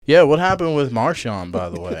Yeah, what happened with Marshawn, by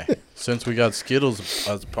the way? Since we got Skittles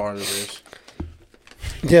as part of this.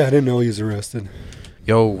 Yeah, I didn't know he was arrested.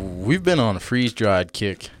 Yo, we've been on a freeze-dried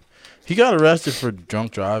kick. He got arrested for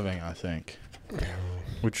drunk driving, I think.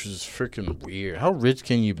 Which is freaking weird. How rich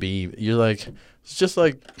can you be? You're like, it's just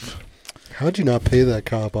like... How'd you not pay that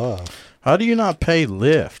cop off? How do you not pay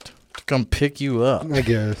Lyft to come pick you up? I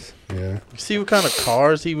guess, yeah. See what kind of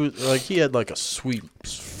cars he was... Like, he had like a sweet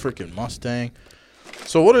freaking Mustang.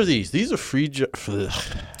 So what are these? These are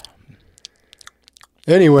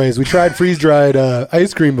Anyways, we tried freeze-dried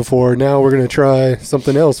ice cream before. Now we're going to try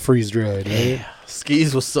something else freeze-dried, right? Yeah.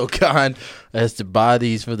 Skis was so kind as to buy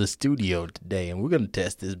these for the studio today, and we're going to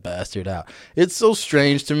test this bastard out. It's so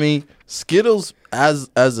strange to me. Skittles, as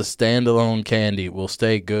a standalone candy, will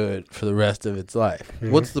stay good for the rest of its life.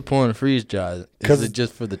 Mm-hmm. What's the point of freeze-dried? Is it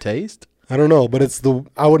just for the taste? I don't know, but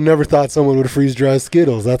I would never thought someone would freeze-dry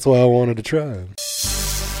Skittles. That's why I wanted to try them.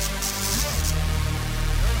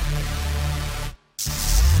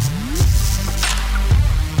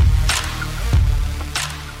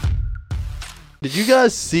 Did you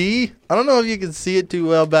guys see? I don't know if you can see it too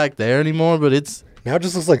well back there anymore, but now it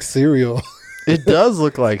just looks like cereal. It does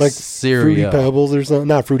look like cereal. Fruity Pebbles or something.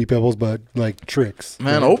 Not Fruity Pebbles, but like Tricks.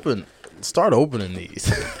 Man, start opening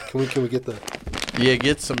these. Can we get the... Yeah,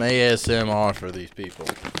 get some ASMR for these people.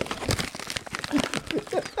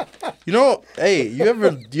 You know, hey, you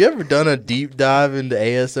ever done a deep dive into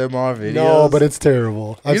ASMR videos? No, but it's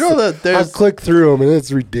terrible. I've clicked through them and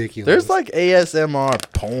it's ridiculous. There's like ASMR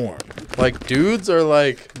porn. Like dudes are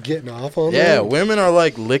like getting off on that. Yeah, women are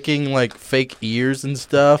like licking like fake ears and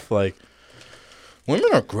stuff. Like women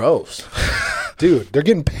are gross. Dude, they're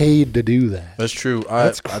getting paid to do that. That's true.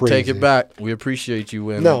 That's crazy. I take it back. We appreciate you,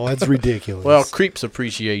 women. No, that's ridiculous. Well, creeps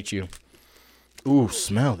appreciate you. Ooh,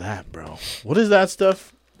 smell that, bro. What is that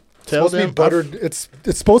stuff? It's supposed to be buttered. It's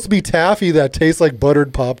supposed to be taffy that tastes like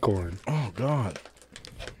buttered popcorn. Oh God.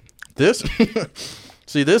 This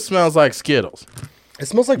see, this smells like Skittles. It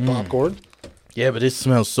smells like popcorn. Yeah, but it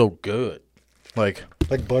smells so good. Like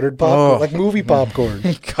buttered popcorn. Like movie popcorn.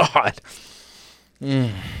 God.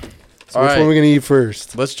 So which one are we going to eat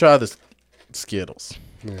first? Let's try this Skittles.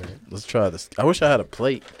 Right. Let's try this. I wish I had a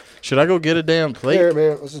plate. Should I go get a damn plate? Here,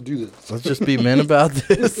 man. Let's just do this. Let's just be men about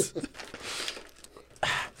this.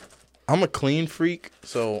 I'm a clean freak,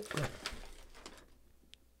 so...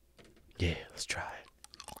 Yeah, let's try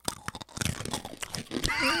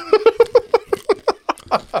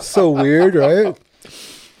it. So weird, right?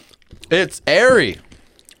 It's airy.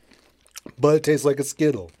 But it tastes like a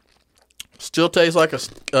Skittle. Still tastes like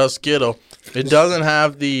a Skittle. It doesn't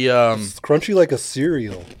have the... it's crunchy like a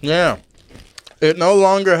cereal. Yeah. It no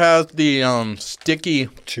longer has the sticky...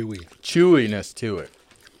 chewiness to it.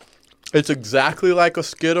 It's exactly like a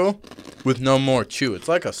Skittle with no more chew. It's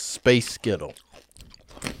like a space Skittle.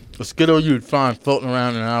 A Skittle you'd find floating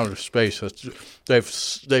around in outer space.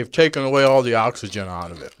 They've taken away all the oxygen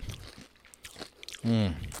out of it.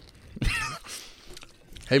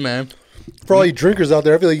 Hey, man. For all you drinkers out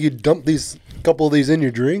there, I feel like you dump a couple of these in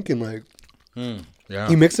your drink and like... Yeah.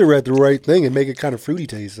 You mix it right the right thing and make it kind of fruity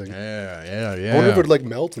tasting. Yeah. I wonder if it would like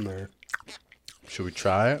melt in there. Should we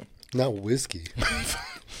try it? Not whiskey.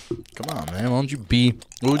 Come on, man. Why don't you be...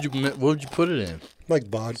 What would you put it in? Like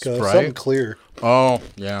vodka. Sprite? Something clear. Oh,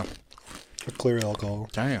 yeah. A clear alcohol.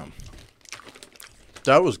 Damn.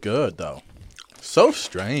 That was good, though. So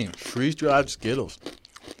strange. Freeze-dried Skittles.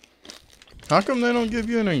 How come they don't give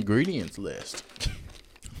you an ingredients list?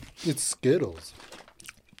 It's Skittles.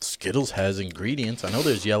 Skittles has ingredients. I know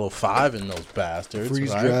there's yellow 5 in those bastards.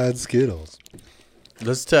 Freeze-dried Skittles.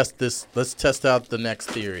 Let's test this. Let's test out the next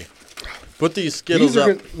theory. Put these Skittles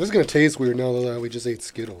up. This is going to taste weird now that we just ate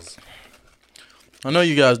Skittles. I know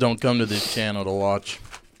you guys don't come to this channel to watch.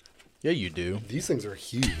 Yeah, you do. These things are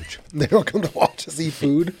huge. They don't come to watch us eat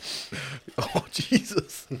food. Oh,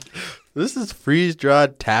 Jesus. This is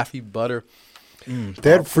freeze-dried taffy butter. They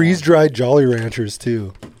had freeze-dried Jolly Ranchers,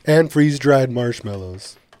 too. And freeze-dried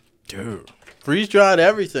marshmallows. Dude. Freeze-dried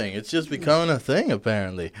everything. It's just becoming a thing,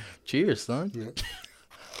 apparently. Cheers, son. Yeah.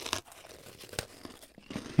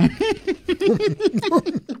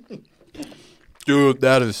 Dude,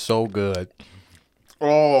 that is so good.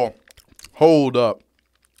 Oh, hold up.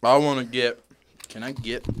 I want to get... Can I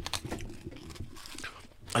get...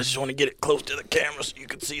 I just want to get it close to the camera so you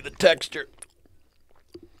can see the texture.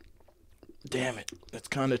 Damn it. That's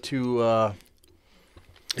kind of too...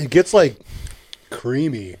 It gets, like,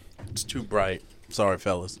 creamy. It's too bright. Sorry,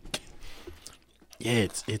 fellas. Yeah,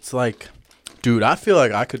 it's like... Dude, I feel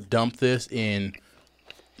like I could dump this in...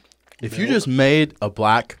 If you just made a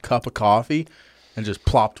black cup of coffee and just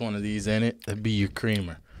plopped one of these in it, that'd be your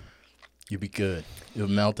creamer. You'd be good. It would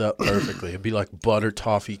melt up perfectly. It'd be like butter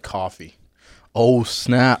toffee coffee. Oh,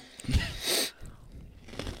 snap.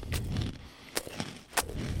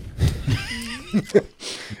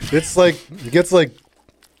 It's like, it gets like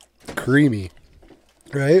creamy,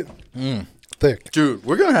 right? Thick. Dude,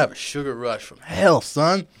 we're going to have a sugar rush from hell,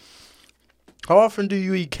 son. How often do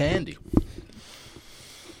you eat candy?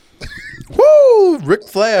 Woo! Ric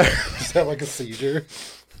Flair. Is that like a seizure?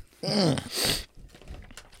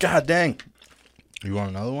 God dang. You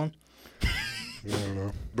want another one? I don't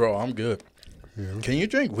know. Bro, I'm good. Yeah. Can you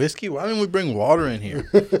drink whiskey? Why didn't we bring water in here?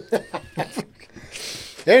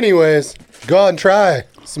 Anyways, go out and try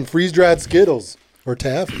some freeze-dried Skittles or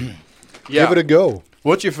taffy. Yeah. Give it a go.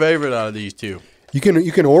 What's your favorite out of these two? You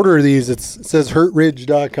can order these. It says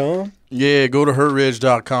hurtridge.com. Yeah, go to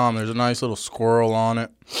hurtridge.com. There's a nice little squirrel on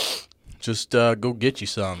it. Just go get you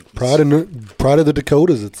some. Pride of the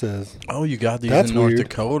Dakotas, it says. Oh, you got these That's in North weird.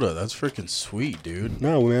 Dakota. That's freaking sweet, dude.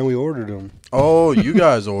 No, man, we ordered them. Oh, you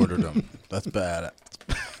guys ordered them. That's bad.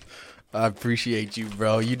 I appreciate you,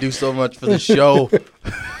 bro. You do so much for the show.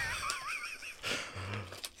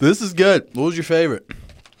 This is good. What was your favorite?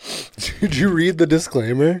 Did you read the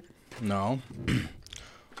disclaimer? No.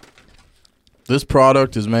 This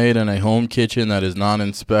product is made in a home kitchen that is not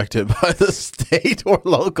inspected by the state or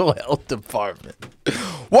local health department.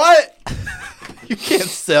 What? You can't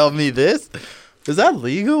sell me this. Is that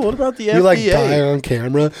legal? What about the FDA? You like die on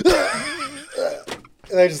camera.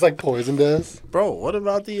 And I just like poisoned us. Bro, what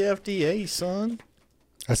about the FDA, son?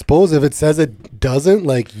 I suppose if it says it doesn't,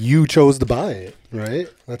 like you chose to buy it, right?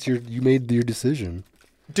 You made your decision.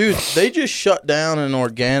 Dude, they just shut down an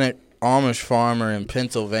organic Amish farmer in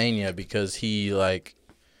Pennsylvania because he, like,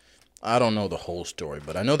 I don't know the whole story,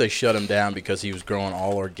 but I know they shut him down because he was growing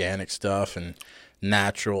all organic stuff and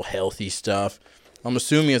natural, healthy stuff. I'm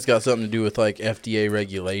assuming it's got something to do with, like, FDA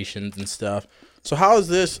regulations and stuff. So how is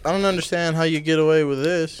this? I don't understand how you get away with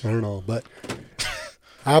this. I don't know, but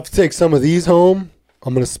I have to take some of these home.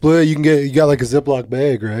 I'm going to split. You got like a Ziploc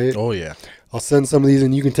bag, right? Oh, yeah. I'll send some of these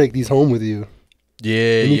and you can take these home with you.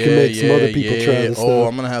 Yeah, and you can make some other people try this Oh, stuff.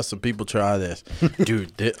 I'm going to have some people try this.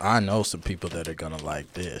 Dude, I know some people that are going to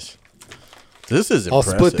like this. This is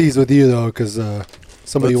impressive. I'll split these with you, though, because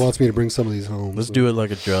somebody wants me to bring some of these home. Let's do it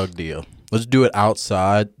like a drug deal. Let's do it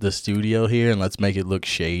outside the studio here, and let's make it look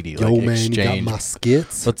shady. Yo, like man, exchange. you got my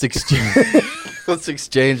skits? Let's exchange. Let's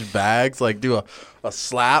exchange bags. Like do a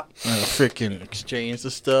slap and a freaking exchange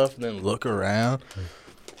the stuff, and then look around.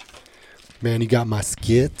 Man, you got my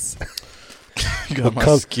skits? You got my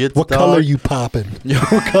skits, what dog? color you popping?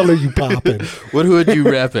 What color you popping? What hood you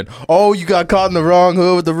repping? Oh, you got caught in the wrong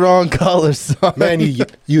hood with the wrong color, son. Man, you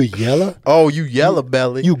yellow? Oh, you yellow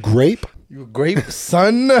belly. You grape? You a grape,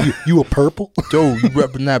 son? You a purple? Yo, you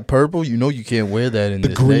repping that purple? You know you can't wear that in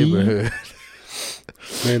this green? neighborhood.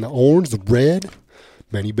 Man, the orange, the red.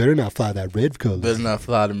 Man, you better not fly that red color. Better not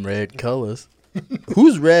fly them red colors.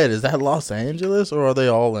 Who's red? Is that Los Angeles, or are they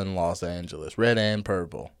all in Los Angeles? Red and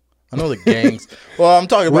purple. I know the gangs. Well, I'm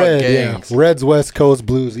talking about Red, gangs. yeah. Red's West Coast,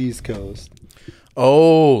 blue's East Coast.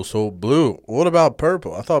 Oh, so blue. What about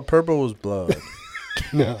purple? I thought purple was blood.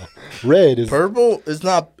 No, red is Purple? It's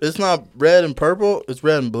not red and purple. It's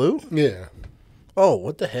red and blue? Yeah. Oh,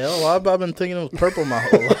 what the hell? Why have I been thinking it was purple my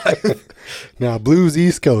whole life? Now, blues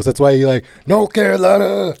East Coast. That's why you like North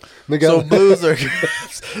Carolina. So blues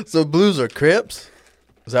are Crips?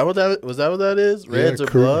 Is that what that was? That what that is? Reds are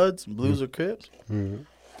Bloods, blues are Crips. Mm-hmm.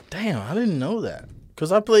 Damn, I didn't know that.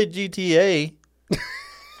 Because I played GTA,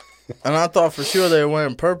 and I thought for sure they were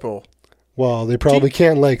wearing purple. Well, they probably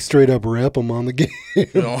can't like straight up rep them on the game. You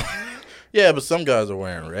know? Yeah, but some guys are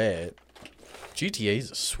wearing red.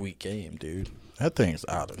 GTA's a sweet game, dude. That thing's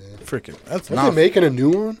out of freaking. That's Are not. they making a new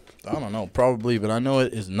one? I don't know, probably, but I know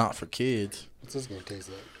it is not for kids. What's this gonna taste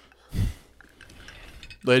like?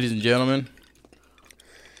 Ladies and gentlemen.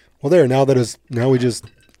 Well, now we just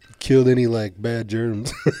killed any like bad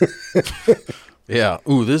germs. Yeah.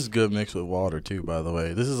 Ooh, this is good mixed with water too. By the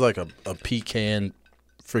way, this is like a pecan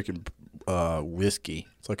freaking whiskey.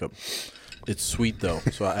 It's sweet though,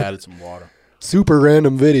 so I added some water. Super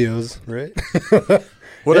random videos, right?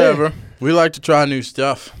 Whatever. Hey. We like to try new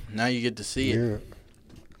stuff. Now you get to see it. Yeah.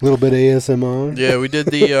 A little bit of ASMR. Yeah, we did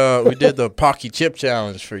the Pocky Chip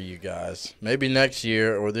Challenge for you guys. Maybe next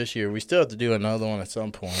year or this year. We still have to do another one at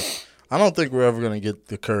some point. I don't think we're ever gonna get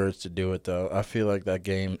the courage to do it though. I feel like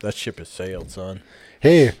that ship has sailed, son.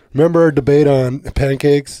 Hey, remember our debate on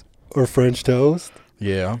pancakes or French toast?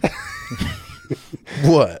 Yeah.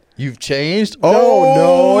 What? You've changed?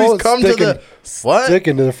 No, he's come to the what?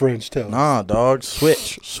 Sticking to the French toast. Nah, dog.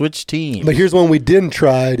 Switch team. But here's one we didn't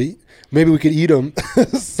try. Maybe we could eat them.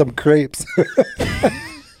 Some crepes.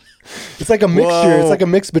 It's like a mixture. Whoa. It's like a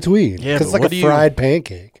mix between. Yeah, because it's but like a fried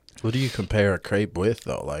pancake. What do you compare a crepe with,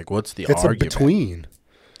 though? Like, what's the It's argument? a between.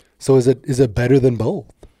 So is it better than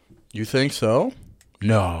both? You think so?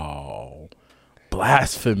 No.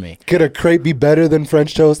 Blasphemy. Could a crepe be better than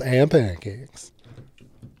French toast and pancakes?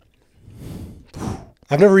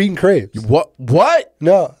 I've never eaten crepes. What?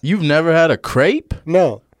 No. You've never had a crepe?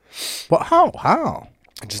 No. What? How?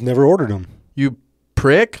 I just never ordered them. You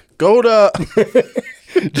prick? Go to...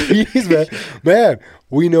 Jeez, man. Man,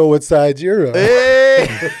 we know what sides you're on.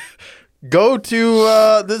 Hey! Go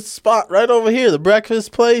to this spot right over here, the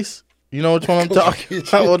breakfast place. You know which one I'm talking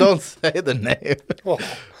about? Well, don't say the name.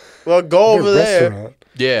 Well, go over there. Restaurant.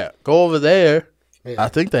 Yeah, go over there. Man. I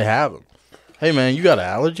think they have them. Hey, man, you got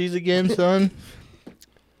allergies again, son?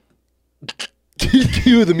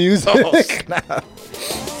 Cue the music. Oh, snap.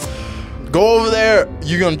 Go over there.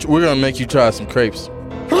 We're gonna make you try some crepes.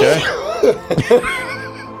 Okay?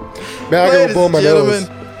 Man, I gotta blow my nose.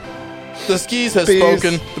 The skis has Peace.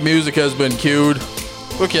 spoken. The music has been cued.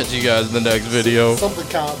 We'll catch you guys in the next video. Something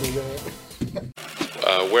caught me, man.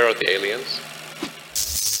 Where are the aliens?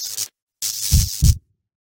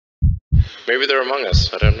 Maybe they're among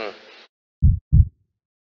us. I don't know.